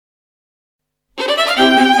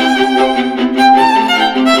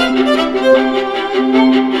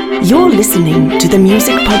You're listening to the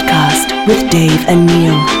Music Podcast with Dave and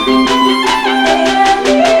Neil.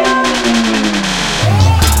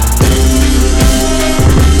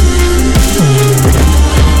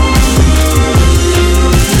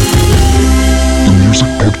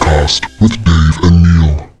 With Dave and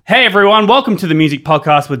Neil. Hey everyone, welcome to the Music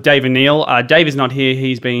Podcast with Dave and Neil. Dave is not here,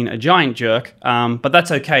 he's been a giant jerk, but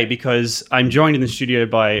that's okay because I'm joined in the studio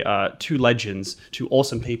by two legends, two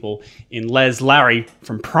awesome people in Larry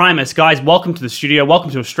from Primus. Guys, welcome to the studio,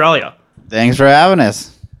 welcome to Australia. Thanks for having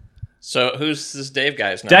us. So who's this Dave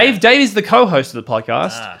guy's name? Dave is the co-host of the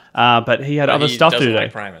podcast, but he had other stuff to do today.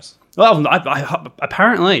 Like Primus. Well,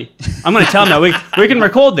 apparently. I'm going to tell him that. We can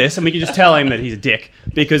record this and we can just tell him that he's a dick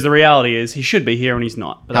because the reality is he should be here and he's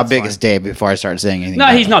not. How big is Dave before I start saying anything? No,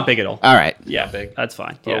 he's not big at all. All right. Yeah, Not big. That's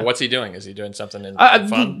fine. Well, Yeah. what's he doing? Is he doing something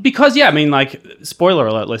fun? Because, yeah, I mean, like, spoiler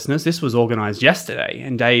alert, listeners, this was organized yesterday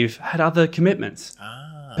and Dave had other commitments.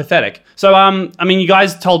 Pathetic. So, I mean, you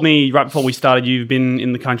guys told me right before we started you've been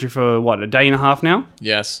in the country for, what, a day and a half now?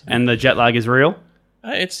 Yes. And the jet lag is real?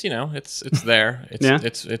 It's there. It's Yeah.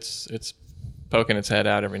 it's poking its head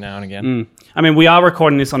out every now and again. I mean, we are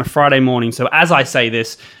recording this on a Friday morning, so as I say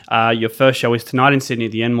this, your first show is tonight in Sydney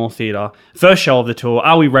at the Enmore Theatre. First show of the tour.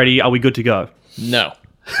 Are we ready? Are we good to go? No.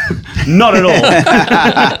 Not at all.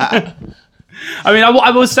 I mean, I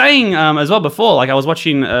was saying as well before, like I was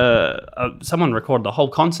watching someone record the whole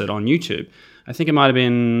concert on YouTube. I think it might have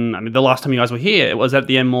been, the last time you guys were here, it was at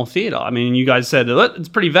the Enmore Theatre. I mean, you guys said, it's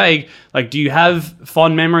pretty vague. Like, do you have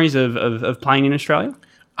fond memories of playing in Australia?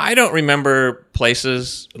 I don't remember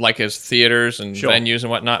places like as theaters and venues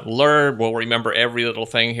and whatnot. Lur will remember every little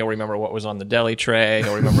thing. He'll remember what was on the deli tray.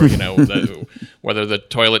 He'll remember, whether the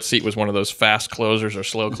toilet seat was one of those fast closers or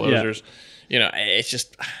slow closers. Yeah. It's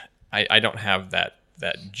just, I don't have that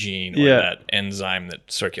gene or that enzyme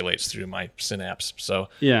that circulates through my synapse. So,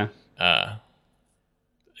 yeah.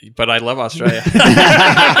 But I love Australia.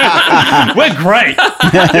 We're great.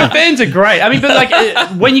 Your fans are great. I mean, but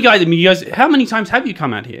like when you guys, how many times have you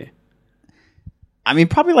come out here? I mean,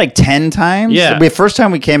 probably like 10 times. Yeah. The first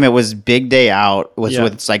time we came, it was Big Day Out. With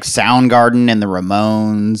like Soundgarden and the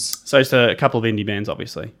Ramones. So it's a couple of indie bands,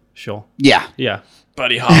 obviously. Sure. Yeah. Yeah.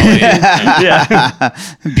 Buddy Holly. Yeah.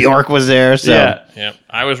 Bjork was there. So. Yeah.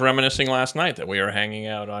 I was reminiscing last night that we were hanging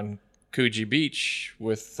out on Coogee Beach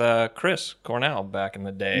with Chris Cornell back in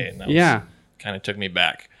the day, and that kind of took me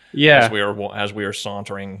back. Yeah, as we were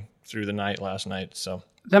sauntering through the night last night. So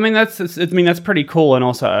I mean that's pretty cool, and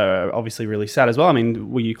also obviously really sad as well. I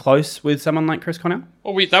mean, were you close with someone like Chris Cornell?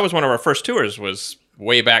 Well, that was one of our first tours. Was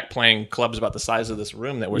way back playing clubs about the size of this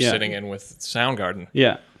room that we're sitting in with Soundgarden.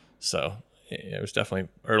 Yeah, so it was definitely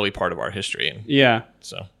early part of our history. And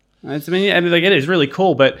so. It is really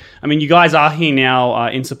cool, but I mean, you guys are here now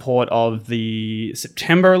in support of the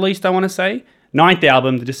September release, I want to say, 9th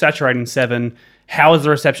album, the Desaturating Seven. How has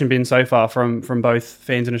the reception been so far from both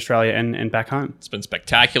fans in Australia and back home? It's been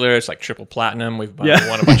spectacular. It's like triple platinum. We've won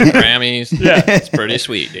a bunch of Grammys. It's pretty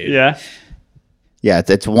sweet, dude. Yeah,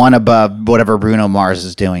 it's one above whatever Bruno Mars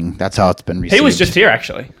is doing. That's how it's been received. He was just here,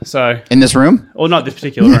 actually. So in this room? Well, not this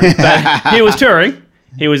particular room, but he was touring.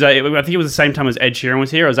 He was, I think it was the same time as Ed Sheeran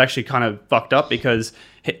was here. I was actually kind of fucked up because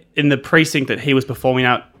in the precinct that he was performing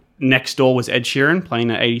out next door was Ed Sheeran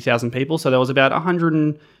playing at 80,000 people. So there was about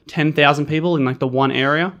 110,000 people in like the one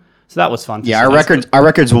area. So that was fun. Yeah, our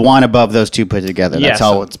record's one above those two put together. That's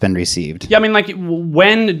how it's been received. Yeah, I mean, like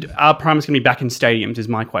when are Primus going to be back in stadiums is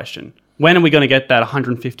my question. When are we going to get that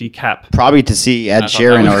 150 cap? Probably to see Ed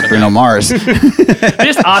Sheeran or Bruno Mars.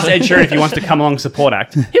 Just ask Ed Sheeran if he wants to come along support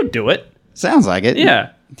act. He'll do it. Sounds like it.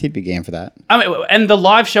 Yeah. He'd be game for that. I mean, and the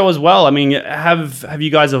live show as well. I mean, have you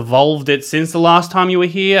guys evolved it since the last time you were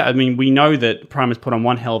here? I mean, we know that Primus put on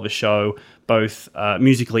one hell of a show, both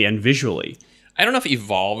musically and visually. I don't know if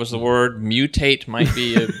evolve is the word. Mutate might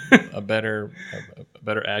be a better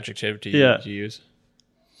adjective to use.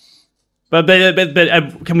 But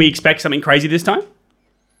can we expect something crazy this time?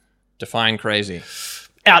 Define crazy.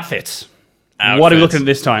 Outfits. What are we looking at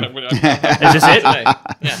this time? Is this it?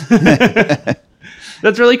 Yeah.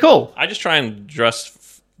 That's really cool. I just try and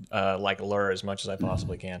dress like Lur as much as I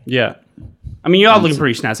possibly can. Yeah. I mean, you are looking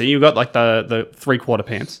pretty snazzy. You've got like the 3/4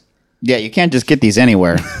 pants. Yeah, you can't just get these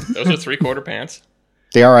anywhere. Those are 3/4 pants.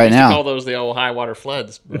 They are right now. I call those the old high water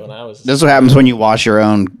floods. When I was. This is what happens when you wash your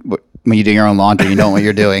own, when you do your own laundry. You know what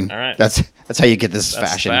you're doing. All right. That's how you get this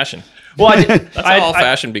fashion. Well, that's how all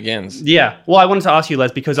fashion begins. Yeah. Well, I wanted to ask you,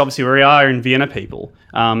 Les, because obviously we are in Vienna people.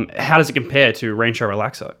 How does it compare to Rancho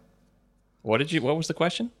Relaxo? What was the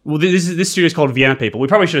question? Well, this studio is called Vienna People. We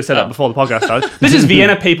probably should have said that before the podcast started. This is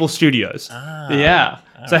Vienna People Studios. Yeah.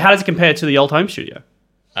 So how does it compare to the old home studio?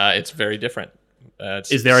 It's very different.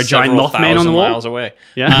 Is there a giant Mothman on the wall? Miles away.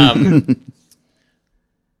 Yeah.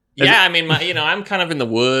 Yeah, I mean, I'm kind of in the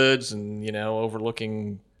woods and,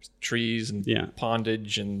 overlooking trees and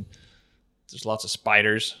pondage, and there's lots of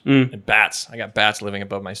spiders and bats. I got bats living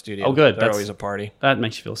above my studio. Oh, good. They're always a party. That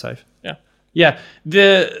makes you feel safe. Yeah. Yeah.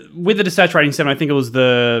 With the Desaturating Seven, I think it was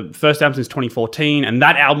the first album since 2014, and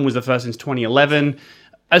that album was the first since 2011.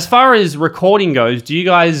 As far as recording goes, do you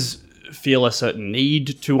guys feel a certain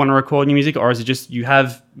need to want to record new music, or is it just you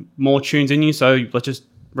have more tunes in you, so let's just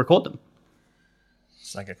record them?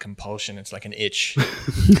 It's like a compulsion. It's like an itch.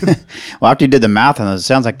 Well, after you did the math on those, it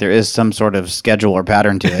sounds like there is some sort of schedule or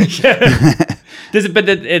pattern to it.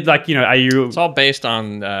 Are you? It's all based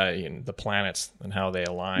on the planets and how they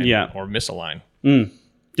align or misalign. Do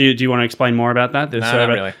you want to explain more about that? Not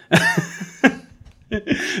really.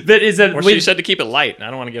 She said to keep it light. I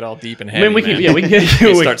don't want to get all deep and heavy. We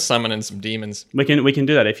can start summoning some demons. We can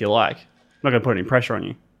do that if you like. I'm not going to put any pressure on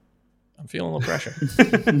you. I'm feeling a little pressure.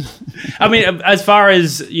 I mean, as far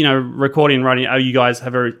as recording and writing, are you guys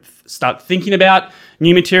have start thinking about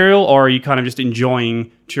new material, or are you kind of just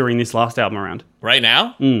enjoying touring this last album around? Right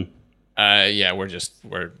now,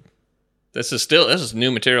 This is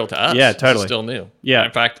new material to us. Yeah, totally. This is still new. Yeah.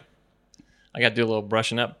 In fact, I got to do a little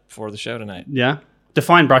brushing up before the show tonight. Yeah.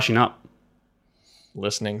 Define brushing up.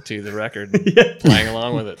 Listening to the record, playing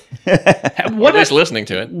along with it. Or at least listening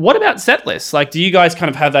to it. What about set lists? Like, do you guys kind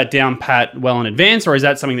of have that down pat well in advance, or is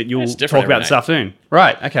that something that you'll talk about this afternoon?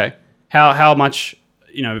 Right. Okay. How much,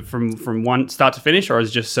 from one start to finish, or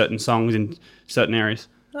is it just certain songs in certain areas?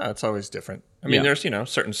 No, it's always different. I mean, there's,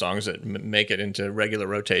 certain songs that make it into regular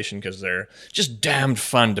rotation because they're just damned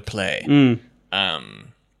fun to play.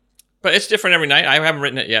 But it's different every night. I haven't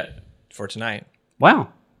written it yet for tonight.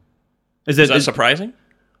 Wow. Is that surprising?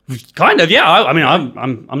 Kind of, yeah. I mean,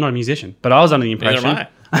 I'm not a musician, but I was under the impression. Neither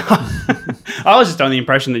am I was just under the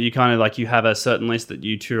impression that you kind of like you have a certain list that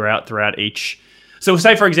you tour out throughout each. So,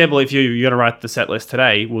 say for example, if you got to write the set list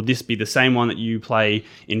today, will this be the same one that you play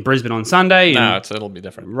in Brisbane on Sunday? No, it'll be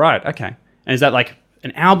different. Right. Okay. And is that like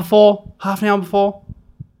an hour before, half an hour before?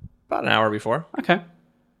 About an hour before. Okay,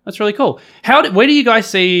 that's really cool. Where do you guys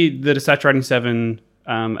see the Desaturating Seven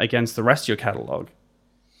against the rest of your catalog?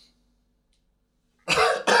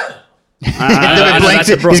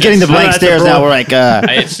 He's getting the blank stares now. We're like,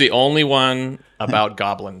 it's the only one about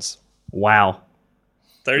goblins. Wow.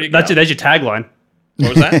 There you go. That's your tagline. What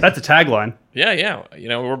was that? That's a tagline. Yeah.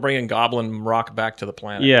 We're bringing goblin rock back to the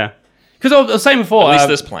planet. Yeah. Because I was saying before, at least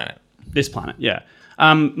this planet. This planet, yeah.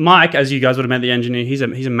 Mike, as you guys would have met, the engineer, he's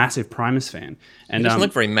a massive Primus fan. And he doesn't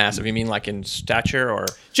look very massive. You mean like in stature, or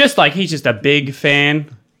just like he's just a big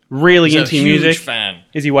fan? Really into music. Huge fan.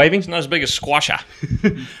 Is he waving? He's not as big as Squasha.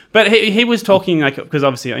 But he was talking because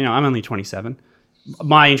obviously I'm only 27.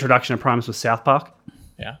 My introduction to Primus was South Park.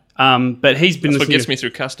 Yeah. But he's been. That's what gets me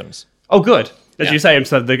through customs. Oh, good. As you say,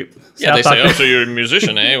 so they say, "Oh, so you're a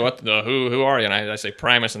musician, eh? Who are you?" And I say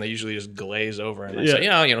Primus, and they usually just glaze over, and I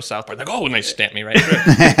say, South Park. They're like, "Oh," and they stamp me right through.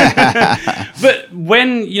 But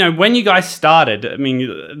when you guys started, I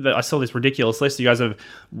mean, I saw this ridiculous list. You guys have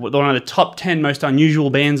one of the top 10 most unusual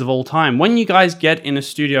bands of all time. When you guys get in a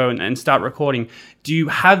studio and start recording, do you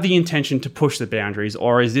have the intention to push the boundaries,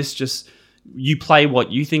 or is this just you play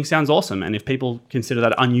what you think sounds awesome, and if people consider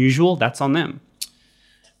that unusual, that's on them?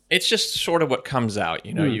 It's just sort of what comes out,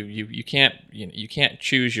 You can't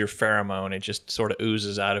choose your pheromone. It just sort of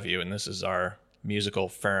oozes out of you, and this is our musical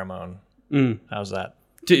pheromone. How's that?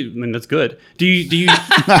 I mean, that's good. Do you do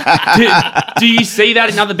you see that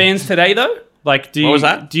in other bands today though? Like, what was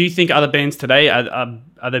that? Do you think other bands today are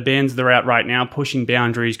the bands that are out right now pushing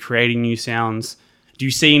boundaries, creating new sounds? Do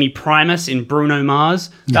you see any Primus in Bruno Mars?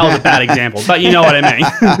 That was a bad example, but you know what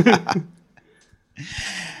I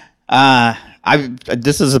mean.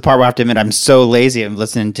 This is the part where I have to admit I'm so lazy. I'm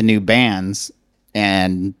listening to new bands,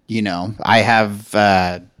 and I have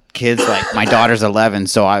kids. Like my daughter's 11,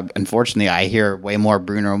 so unfortunately I hear way more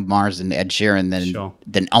Bruno Mars and Ed Sheeran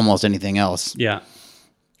than almost anything else. Yeah.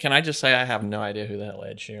 Can I just say I have no idea who the hell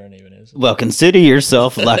Ed Sheeran even is? Well, consider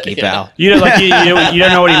yourself lucky, pal. You don't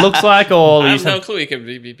know what he looks like, or I have no clue. He could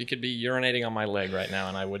be urinating on my leg right now,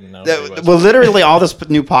 and I wouldn't know. Who he was. Well, literally, all this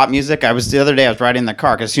new pop music. The other day I was riding in the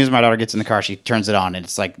car because as soon as my daughter gets in the car, she turns it on, and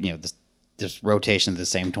it's like this rotation of the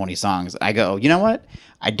same 20 songs. I go, you know what?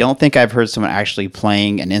 I don't think I've heard someone actually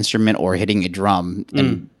playing an instrument or hitting a drum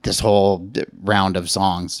in this whole round of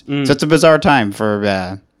songs. So it's a bizarre time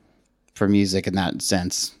for music in that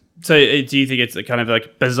sense. So do you think it's a kind of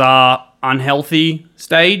like bizarre unhealthy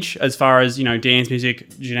stage as far as, dance music,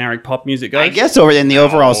 generic pop music goes? I guess in the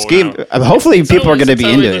overall scheme, hopefully people are going to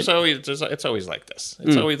be into it. It's always like this.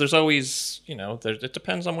 There's always, it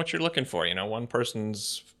depends on what you're looking for. One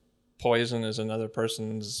person's poison is another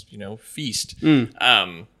person's, feast.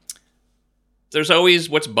 There's always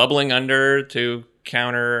what's bubbling under to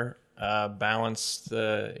counter balance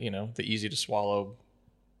the easy to swallow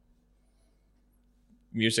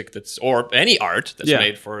music or any art that's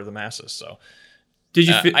made for the masses. So did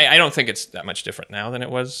you I don't think it's that much different now than it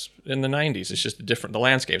was in the 90s. It's just the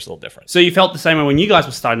landscape's a little different. So you felt the same way when you guys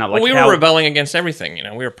were starting up? Well, we were rebelling against everything.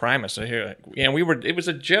 We were Primus. So here, it was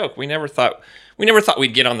a joke. We never thought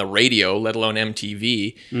we'd get on the radio, let alone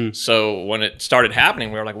MTV. So when it started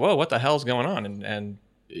happening, we were like, whoa, what the hell's going on? And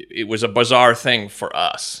it was a bizarre thing for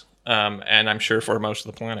us. And I'm sure for most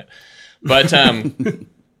of the planet. But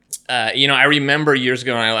I remember years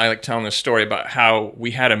ago, and I like telling this story about how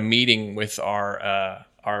we had a meeting with our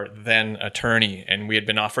then attorney, and we had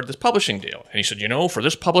been offered this publishing deal. And he said, for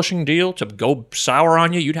this publishing deal to go sour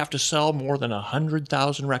on you, you'd have to sell more than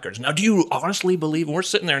 100,000 records. Now, do you honestly believe, and we're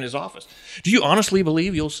sitting there in his office, do you honestly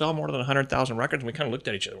believe you'll sell more than 100,000 records? And we kind of looked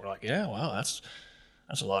at each other. We're like, yeah, wow, that's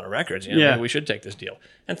a lot of records. Maybe we should take this deal.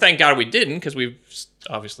 And thank God we didn't, because we've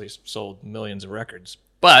obviously sold millions of records.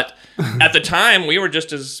 But at the time, we were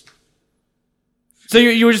just as... So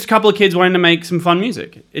you were just a couple of kids wanting to make some fun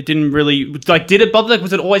music. It didn't really... did it bother?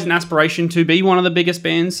 Was it always an aspiration to be one of the biggest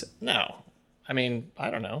bands? No. I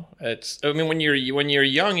don't know. When you're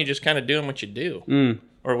young, you're just kind of doing what you do.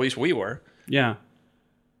 Or at least we were. Yeah.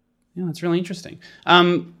 Yeah, that's really interesting.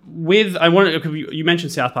 You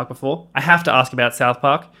mentioned South Park before. I have to ask about South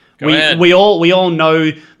Park. Go ahead. We all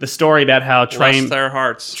know the story about how Bless their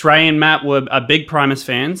hearts. Trey and Matt were big Primus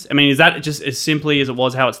fans. Is that just as simply as it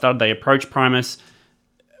was how it started? They approached Primus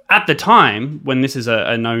at the time when this is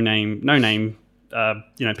a no name,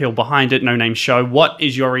 people behind it, no name show. What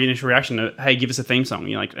is your initial reaction to, hey, give us a theme song?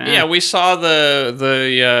 You're like, Yeah, we saw the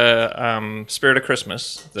Spirit of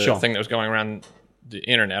Christmas, thing that was going around the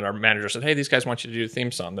internet. Our manager said, hey, these guys want you to do a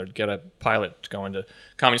theme song. They'd get a pilot to go into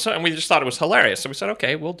comedy. So, and we just thought it was hilarious. So we said,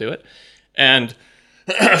 okay, we'll do it. And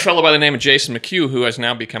a fellow by the name of Jason McHugh, who has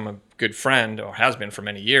now become a good friend, or has been for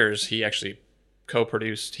many years, he actually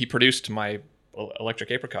produced my Electric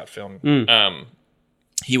Apricot film.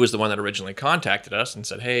 He was the one that originally contacted us and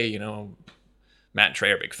said, hey, Matt and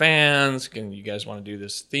Trey are big fans. Can you guys want to do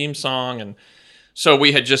this theme song? And so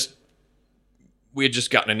we had just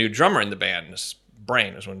gotten a new drummer in the band.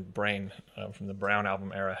 Brain was when Brain from the Brown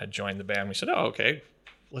album era had joined the band. We said, oh, okay,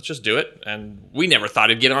 let's just do it. And we never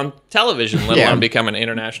thought it'd get on television, let alone become an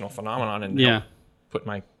international phenomenon and help put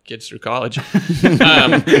my kids through college.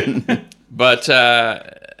 But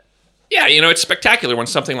it's spectacular when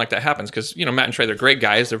something like that happens because, Matt and Trey, they're great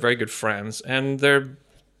guys. They're very good friends. And they're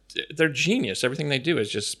genius. Everything they do is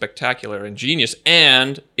just spectacular and genius.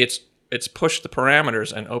 And it's pushed the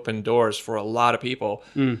parameters and opened doors for a lot of people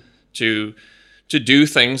to do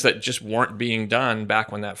things that just weren't being done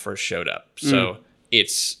back when that first showed up. So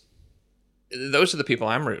those are the people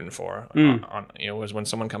I'm rooting for. Was when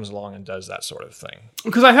someone comes along and does that sort of thing.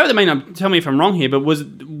 Because I heard tell me if I'm wrong here, but was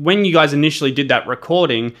when you guys initially did that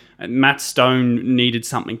recording, Matt Stone needed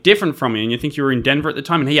something different from you, and you think you were in Denver at the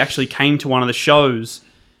time, and he actually came to one of the shows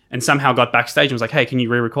and somehow got backstage and was like, hey, can you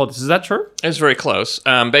re-record this? Is that true? It's very close.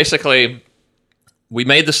 Basically, we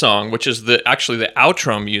made the song, which is actually the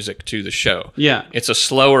outro music to the show. Yeah. It's a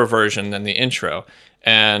slower version than the intro.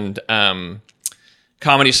 And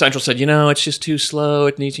Comedy Central said, it's just too slow.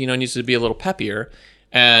 It needs to be a little peppier.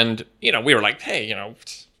 And, we were like, hey,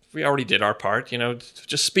 we already did our part,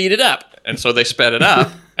 just speed it up. And so they sped it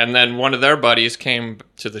up. And then one of their buddies came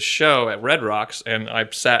to the show at Red Rocks, and I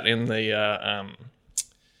sat in the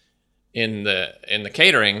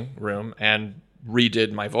catering room and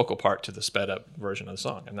redid my vocal part to the sped up version of the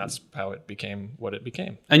song, and that's how it became what it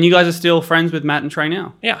became. And you guys are still friends with Matt and Trey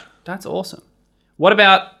now? Yeah. That's awesome. What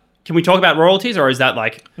about, can we talk about royalties, or is that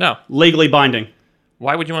no, legally binding?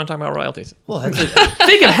 Why would you want to talk about royalties? Well,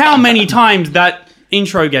 think of how many times that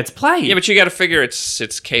intro gets played. Yeah, but you got to figure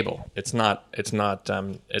it's cable. It's not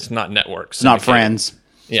networks. It's not Friends.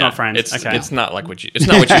 It's not Friends. It's not like what you. It's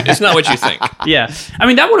not what you think. Yeah,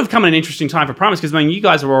 that would have come at an interesting time for Primus because you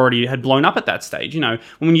guys had blown up at that stage.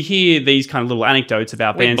 When you hear these kind of little anecdotes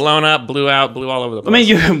about bands, blown up, blew out, blew all over the place.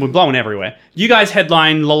 We're blowing everywhere. You guys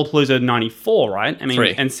headlined Lollapalooza '94, right?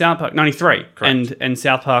 Three. And South Park '93, correct. And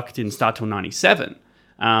South Park didn't start till '97.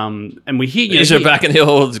 And we hear these are back in the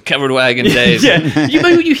old covered wagon days. Yeah,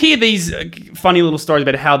 you hear these funny little stories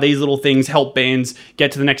about how these little things help bands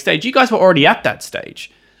get to the next stage. You guys were already at that stage.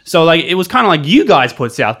 So like it was kind of like you guys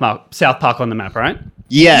put South Park on the map, right?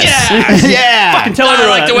 Yes. Yeah. Fucking tell I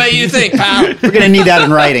everyone. like the way you think, pal. We're going to need that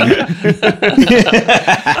in writing.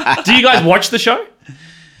 Do you guys watch the show?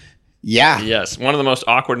 Yeah. Yes, one of the most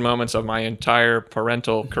awkward moments of my entire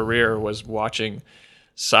parental career was watching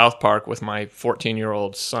South Park with my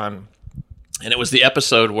 14-year-old son. And it was the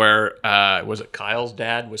episode where, was it Kyle's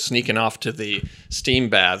dad was sneaking off to the steam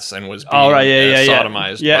baths and was being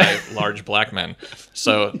sodomized by large black men.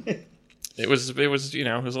 So it was a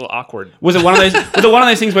little awkward. Was it one of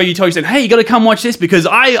those things where you told your son, "Hey, you got to come watch this because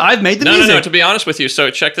I've made the music"? No. To be honest with you,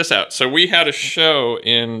 so check this out. So we had a show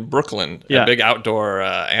in Brooklyn, a big outdoor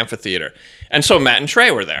amphitheater, and so Matt and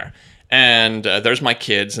Trey were there, and there's my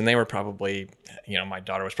kids, and they were probably, my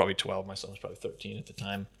daughter was probably 12, my son was probably 13 at the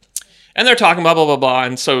time. And they're talking blah, blah, blah, blah.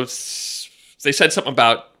 And so they said something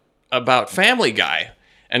about Family Guy.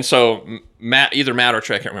 And so either Matt or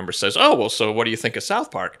Trey, I can't remember, says, "Oh, well, so what do you think of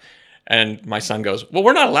South Park?" And my son goes, "Well,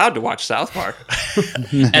 we're not allowed to watch South Park."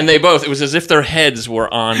 And it was as if their heads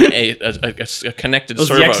were on a connected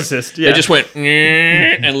servo. The Exorcist, yeah. They just went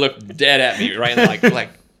and looked dead at me, right? And like,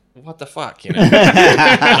 what the fuck, And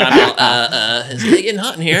I'm all, is it getting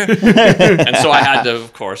hot in here? And so I had to,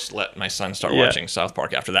 of course, let my son start watching South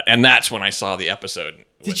Park after that. And that's when I saw the episode.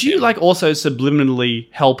 Did you also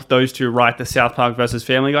subliminally help those two write the South Park versus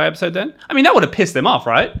Family Guy episode then? I mean, that would have pissed them off,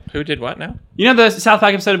 right? Who did what now? You know the South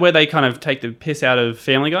Park episode where they kind of take the piss out of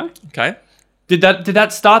Family Guy? Okay. Did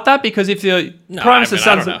that start that? Because if the Primus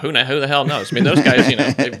I don't know. Who the hell knows? I mean, those guys,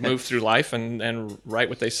 they've moved through life and write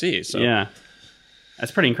what they see. So yeah.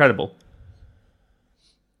 That's pretty incredible.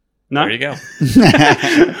 No? There you go.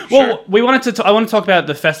 Well, I want to talk about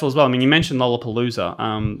the festival as well. I mean, you mentioned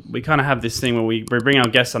Lollapalooza. We kind of have this thing where we bring our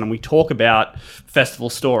guests on and we talk about festival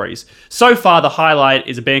stories. So far, the highlight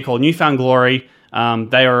is a band called Newfound Glory.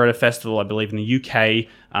 They are at a festival, I believe, in the UK,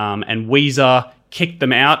 and Weezer kicked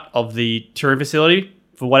them out of the touring facility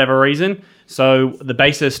for whatever reason. So the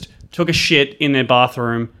bassist took a shit in their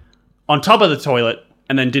bathroom on top of the toilet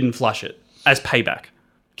and then didn't flush it as payback.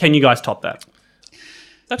 Can you guys top that?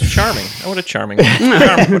 That's charming. Oh, what a charming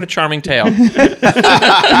tale.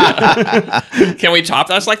 Can we top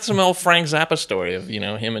that? That's like some old Frank Zappa story of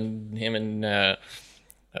him and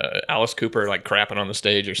Alice Cooper like crapping on the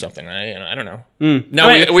stage or something. I don't know. No,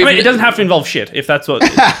 it doesn't have to involve shit. If that's what I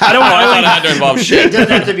thought it had to involve shit. It doesn't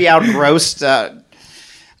have to be outgrossed.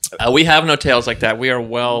 We have no tales like that. We are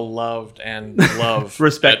well loved and loved,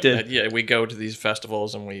 respected. We go to these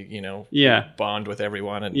festivals and we, bond with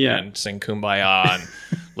everyone and sing Kumbaya and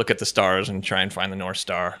look at the stars and try and find the North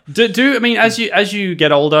Star. I mean, as you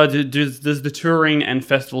get older, does the touring and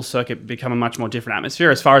festival circuit become a much more different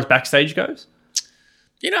atmosphere as far as backstage goes?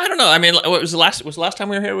 I don't know. I mean, was the last time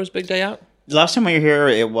we were here? Was Big Day Out? The last time we were here,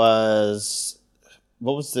 it was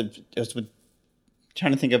with.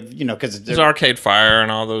 Trying to think of, because it was Arcade Fire and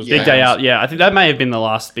all those. Big Day Out, yeah. I think that may have been the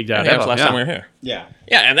last Big Day Out. Yeah, it was the last time we were here. Yeah.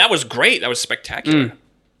 Yeah, and that was great. That was spectacular.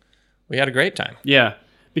 We had a great time. Yeah.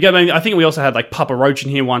 Because I think we also had like Papa Roach in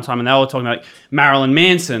here one time, and they were talking about Marilyn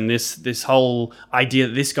Manson, this whole idea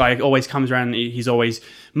that this guy always comes around and he's always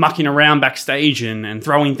mucking around backstage and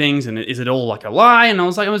throwing things, and is it all like a lie? And I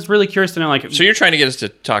was really curious to know, like... So you're trying to get us to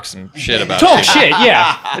talk some shit about Talk shit,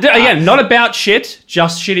 yeah. Again, not about shit,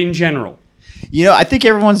 just shit in general. I think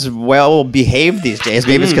everyone's well behaved these days.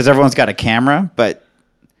 Maybe it's because everyone's got a camera, but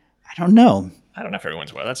I don't know. I don't know if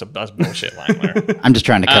everyone's well. That's bullshit line, Larry. I'm just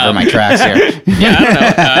trying to cover my tracks here. Yeah,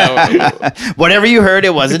 I don't know. Whatever you heard,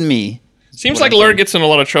 it wasn't me. Seems like Lur gets in a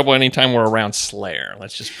lot of trouble anytime we're around Slayer.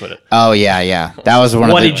 Let's just put it. Oh, yeah. That was one of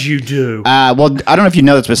the... What did you do? Well, I don't know if you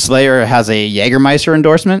know this, but Slayer has a Jägermeister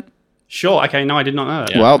endorsement. Sure. Okay. No, I did not know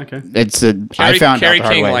that. Yeah. Well, okay. I found Kerry out the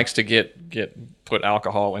hard King way. likes to put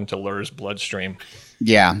alcohol into Lur's bloodstream.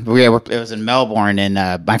 Yeah, it was in Melbourne,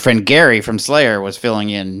 and my friend Gary from Slayer was filling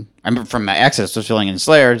in. I'm from Exodus, was filling in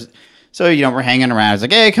Slayer. So we're hanging around. I was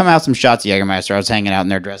like, "Hey, come out some shots of Jägermeister." I was hanging out in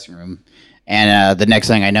their dressing room, and the next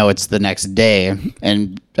thing I know, it's the next day,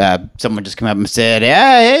 and someone just came up and said,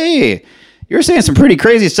 "Hey, you were saying some pretty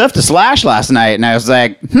crazy stuff to Slash last night," and I was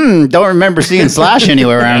like, don't remember seeing Slash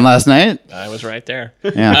anywhere around last night. I was right there.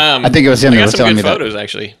 Yeah, I think it was him that was telling me that. I got some good photos,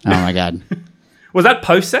 actually. Oh my god. Was that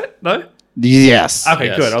post-set, though? Yes. Okay,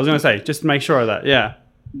 Yes. Good. I was going to say, just to make sure of that. Yeah.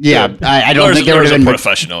 Yeah, I don't think there would have been...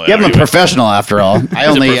 professional. Yeah, I'm a professional after all. I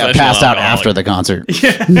only passed out alcoholic. after the concert.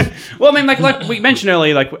 Yeah. Well, I mean, like we mentioned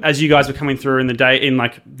earlier, like as you guys were coming through in the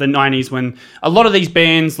 90s, when a lot of these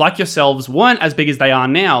bands, like yourselves, weren't as big as they are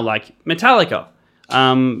now, like Metallica.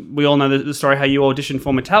 We all know the story how you auditioned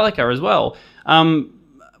for Metallica as well.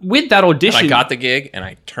 with that audition, I got the gig and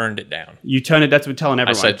I turned it down. you turned it. That's what we're telling I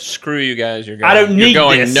everyone. said, "Screw you guys! You're I don't need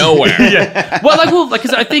going this. nowhere." Yeah. Well,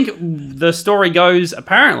 because I think the story goes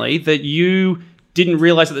apparently that you didn't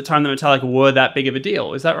realize at the time that Metallica were that big of a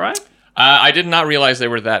deal. Is that right? I did not realize they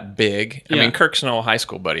were that big. I Yeah. mean, Kirk's an old high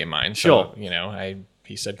school buddy of mine. Sure. So,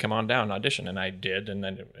 he said, "Come on down, audition," and I did. And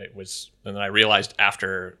then and then I realized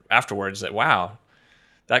afterwards that wow,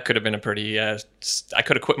 that could have been a pretty. I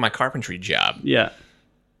could have quit my carpentry job. Yeah.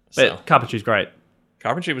 But So. carpentry's great.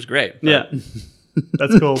 Carpentry was great. But Yeah.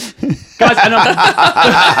 That's cool. Guys,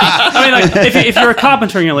 I mean, like, if you're a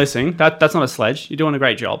carpenter and you're listening, that's not a sledge. You're doing a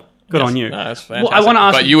great job. Good on you. No, that's Well, fantastic. I want to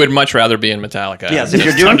ask but you would much rather be in Metallica. Yes, if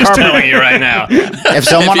you're doing I'm just carpentry- telling you right now. If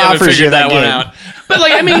someone you haven't offers you figured that one gig, out. But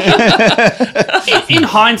like, I mean, in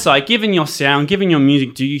hindsight, given your sound, given your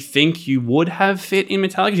music, do you think you would have fit in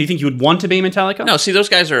Metallica? Do you think you would want to be Metallica? No, see, those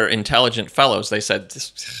guys are intelligent fellows. They said,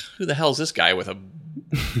 "Who the hell is this guy with a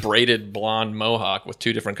braided blonde mohawk with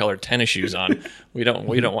 2 different colored tennis shoes on? We don't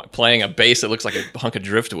want playing a bass that looks like a hunk of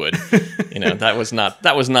driftwood."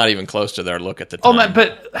 That was not even close to their look at the time. Oh, man,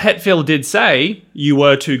 but Hetfield did say you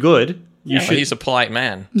were too good. Yeah, but he's a polite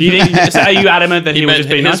man. Do you think? Are you adamant that he would just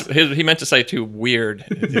be nice? He meant to say too weird.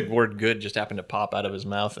 The word "good" just happened to pop out of his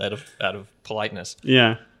mouth out of politeness.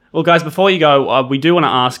 Yeah. Well, guys, before you go, we do want to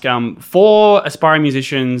ask, for aspiring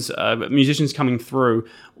musicians coming through,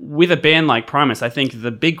 with a band like Primus, I think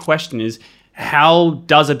the big question is, how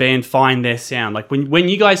does a band find their sound? Like, when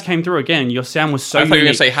you guys came through again, your sound was so I thought you were unique.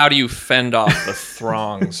 going to say, how do you fend off the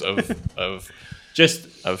throngs of Just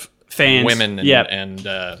fans. women and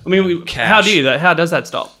I mean, cash? how does that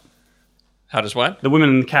stop? How does what? The women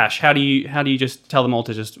and the cash. How do you just tell them all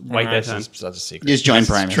to just wait their turn? That's a secret. Just join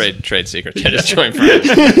Primus. Trade secret. Yeah, just join Primus.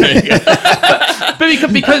 There you go.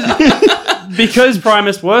 But because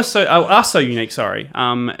Primus are so unique,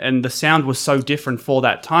 and the sound was so different for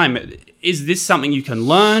that time, is this something you can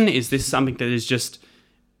learn? Is this something that is just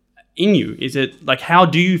in you? Is it like, how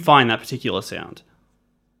do you find that particular sound?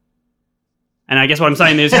 And I guess what I'm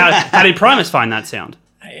saying is, how did Primus find that sound?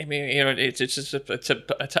 I mean, it's just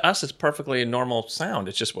to us, it's perfectly normal sound.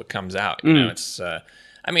 It's just what comes out. It's. I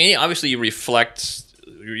mean, obviously, you reflect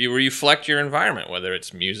your environment, whether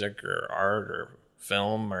it's music or art or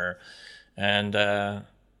film and then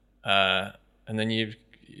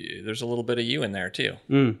there's a little bit of you in there too,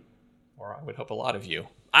 or I would hope a lot of you.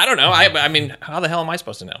 I don't know. I mean, how the hell am I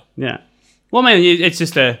supposed to know? Yeah. Well, man, it's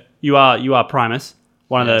just you are Primus,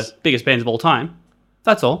 one of the biggest bands of all time.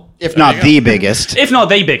 That's all. if not the biggest. If not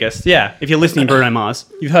the biggest, yeah. If you're listening, Bruno Mars,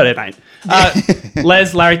 you've heard it, mate.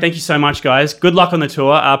 Les, Larry, thank you so much, guys. Good luck on the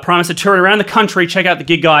tour. Primus are touring around the country. Check out the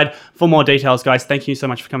gig guide for more details, guys. Thank you so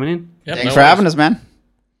much for coming in. Yep, Thanks no for worries. having us, man.